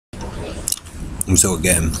And so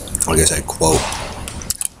again, like I said, quote,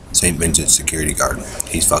 St. Vincent's security guard,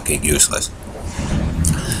 he's fucking useless.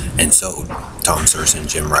 And so, Tom Serson,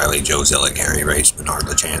 Jim Riley, Joe Zillick, Harry Race, Bernard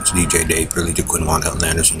LaChance, DJ Dave, Billy DeQuinwan, Hilton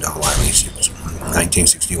Anderson, John Wiley,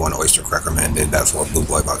 1961 Oyster Cracker Man, Big Basketball, Blue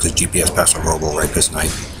Boy Boxes, GPS Pastor, Robo, Rapist Night,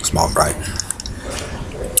 Small Fry,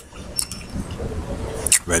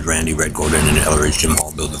 Red Randy, Red Gordon, and Elleridge, Jim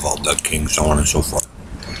Hall, Bill Duvall, Doug King, so on and so forth.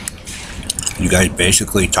 You guys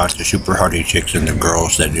basically taught the super hardy chicks and the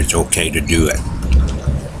girls that it's okay to do it.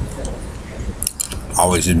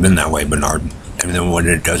 Always has been that way, Bernard. And then when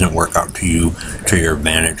it doesn't work out to you, to your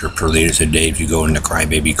advantage, or Perlita said, Dave, you go into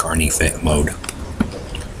crybaby carny fit mode.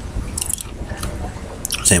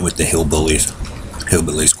 Same with the hillbilly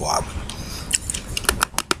squad,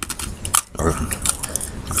 or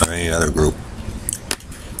any other group,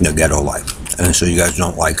 the ghetto life. And so you guys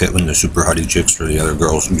don't like it when the super hottie chicks or the other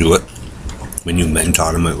girls do it, when you men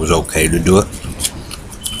taught them it was okay to do it.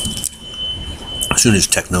 As soon as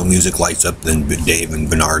techno music lights up, then Dave and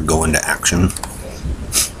Bernard go into action.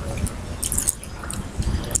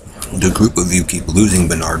 The group of you keep losing,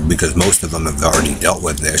 Bernard, because most of them have already dealt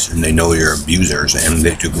with this and they know you're abusers, and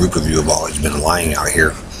the group of you have always been lying out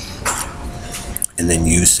here and then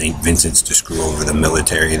use St. Vincent's to screw over the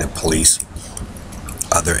military, the police,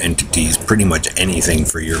 other entities, pretty much anything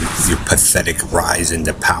for your pathetic rise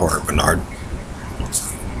into power, Bernard.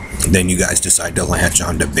 Then you guys decide to latch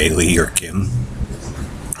on to Bailey or Kim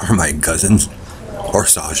or my cousins or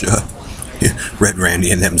Sasha, Red Randy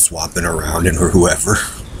and them swapping around and or whoever.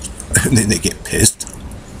 And then they get pissed.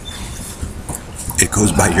 It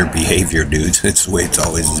goes by your behavior, dudes. It's the way it's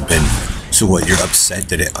always been. So what, you're upset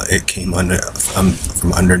that it came under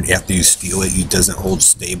from under after you steal it? You doesn't hold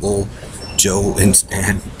stable, Joe and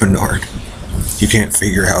Bernard. You can't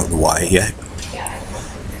figure out why yet.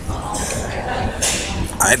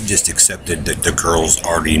 I've just accepted that the girls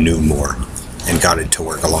already knew more and got it to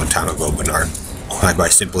work a long time ago, Bernard. By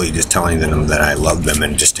simply just telling them that I love them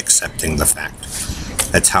and just accepting the fact.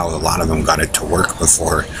 That's how a lot of them got it to work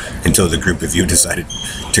before, until the group of you decided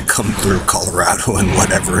to come through Colorado and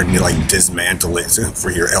whatever, and you like dismantle it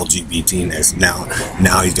for your LGBTness.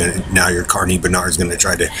 Now your Carney Bernard's gonna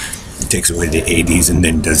try to takes away the 80s and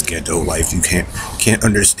then does ghetto life. You can't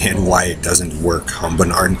understand why it doesn't work, huh,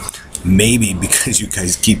 Bernard? Maybe because you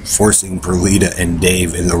guys keep forcing Perlita and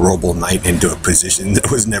Dave and the Robo Knight into a position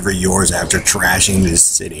that was never yours after trashing this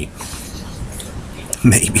city.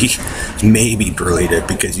 Maybe Perlita,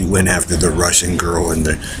 because you went after the Russian girl and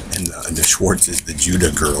the Schwartzes, the Judah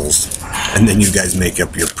girls, and then you guys make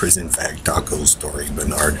up your prison fact taco story,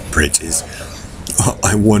 Bernard Bridges. Oh,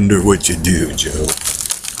 I wonder what you do, Joe.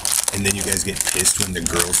 And then you guys get pissed when the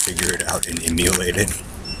girls figure it out and emulate it.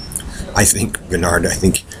 I think, Bernard,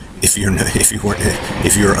 if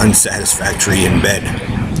you're unsatisfactory in bed,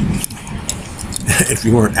 if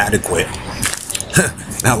you weren't adequate,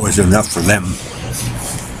 that was enough for them.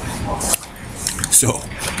 So,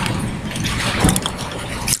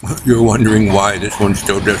 you're wondering why this one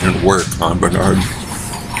still doesn't work, huh, Bernard?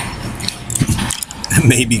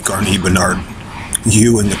 Maybe, Carney Bernard,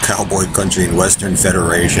 you and the Cowboy Country and Western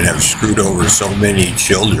Federation have screwed over so many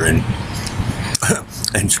children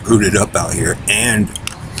and screwed it up out here, and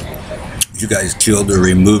you guys killed or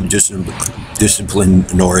removed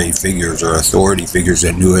disciplinary figures or authority figures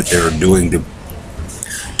that knew what they were doing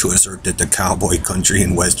to assert that the Cowboy Country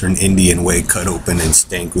and Western Indian way, cut open and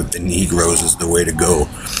stank with the Negroes, is the way to go.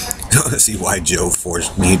 See why Joe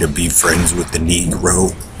forced me to be friends with the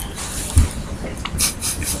Negro?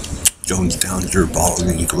 Jonestown's your ball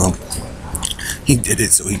Negro. He did it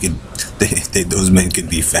so he could, those men could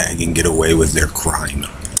be fag and get away with their crime.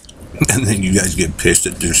 And then you guys get pissed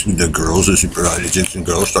that the girls, the super hot Egyptian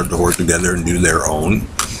girls, start to work together and do their own.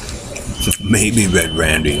 Maybe, Red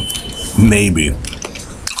Randy. Maybe.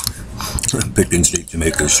 Picking state to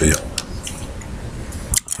make her shit.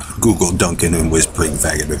 Google Duncan and whispering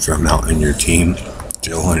faggot if I'm out in your team.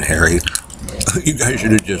 Jill and Harry. You guys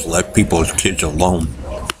should have just let people's kids alone.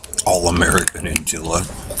 All American and Jilla.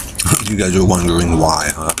 You guys are wondering why,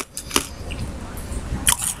 huh?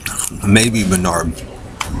 Maybe Bernard,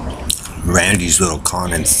 Randy's little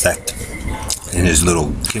con and sect and his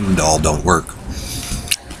little Kim doll don't work.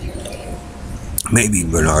 Maybe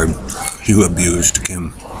Bernard, you abused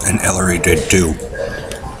Kim, and Ellery did too.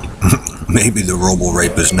 Maybe the Robo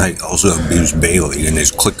Rapist Knight also abused Bailey and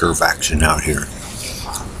his clicker faction out here.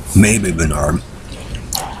 Maybe Bernard,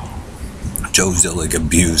 Joe Zillick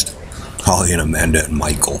abused Holly and Amanda and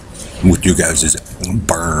Michael with you guys'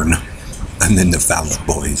 burn, and then the Faust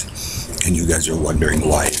boys, and you guys are wondering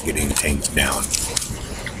why it's getting tanked down.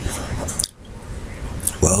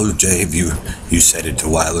 Well, Well, Dave, you said it a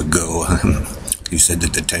while ago. You said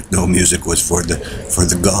that the techno music was for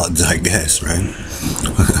the gods, I guess, right?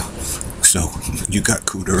 So you got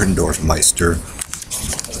Cooter and Dorfmeister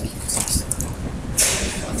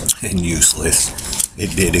and Useless.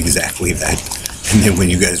 It did exactly that. And then when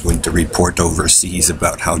you guys went to report overseas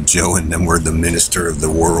about how Joe and them were the minister of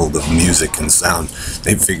the world of music and sound,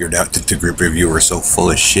 they figured out that the group of you were so full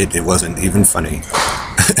of shit it wasn't even funny.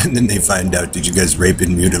 And then they find out that you guys rape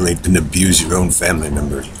and mutilate and abuse your own family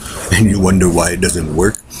members. And you wonder why it doesn't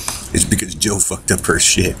work? It's because Joe fucked up her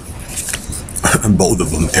shit. Both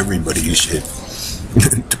of them, everybody's shit.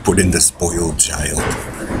 To put in the spoiled child.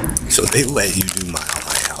 So they let you do Mile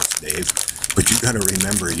High House, Dave. But you gotta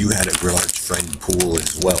remember, you had a large friend pool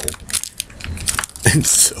as well. And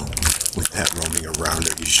so, with that roaming around,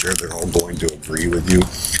 are you sure they're all going to agree with you?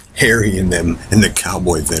 Harry and them and the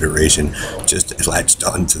Cowboy Federation just latched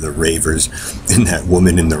on to the ravers and that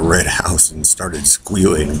woman in the red house and started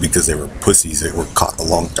squealing because they were pussies that were caught a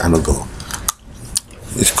long time ago.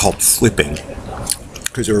 It's called flipping.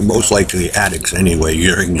 Because they were most likely addicts anyway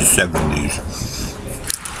during the 70s.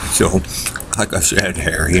 So, like I said,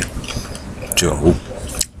 Harry, Joe,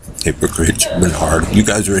 hypocrites, Bernard, you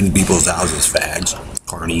guys are in people's houses, fags,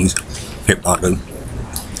 carnies, hip hopping.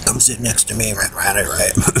 Come sit next to me,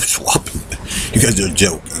 right, swapping. You guys are a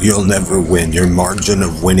joke. You'll never win. Your margin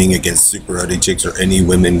of winning against super ugly chicks or any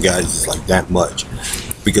women, guys, is like that much.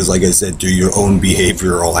 Because like I said, through your own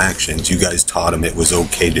behavioral actions, you guys taught them it was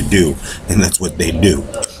okay to do, and that's what they do.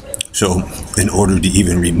 So, in order to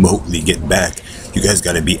even remotely get back, you guys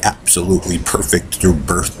got to be absolutely perfect through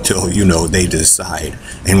birth till, you know, they decide.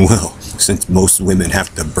 And well, since most women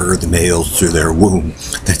have to birth males through their womb,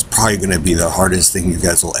 that's probably going to be the hardest thing you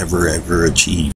guys will ever achieve.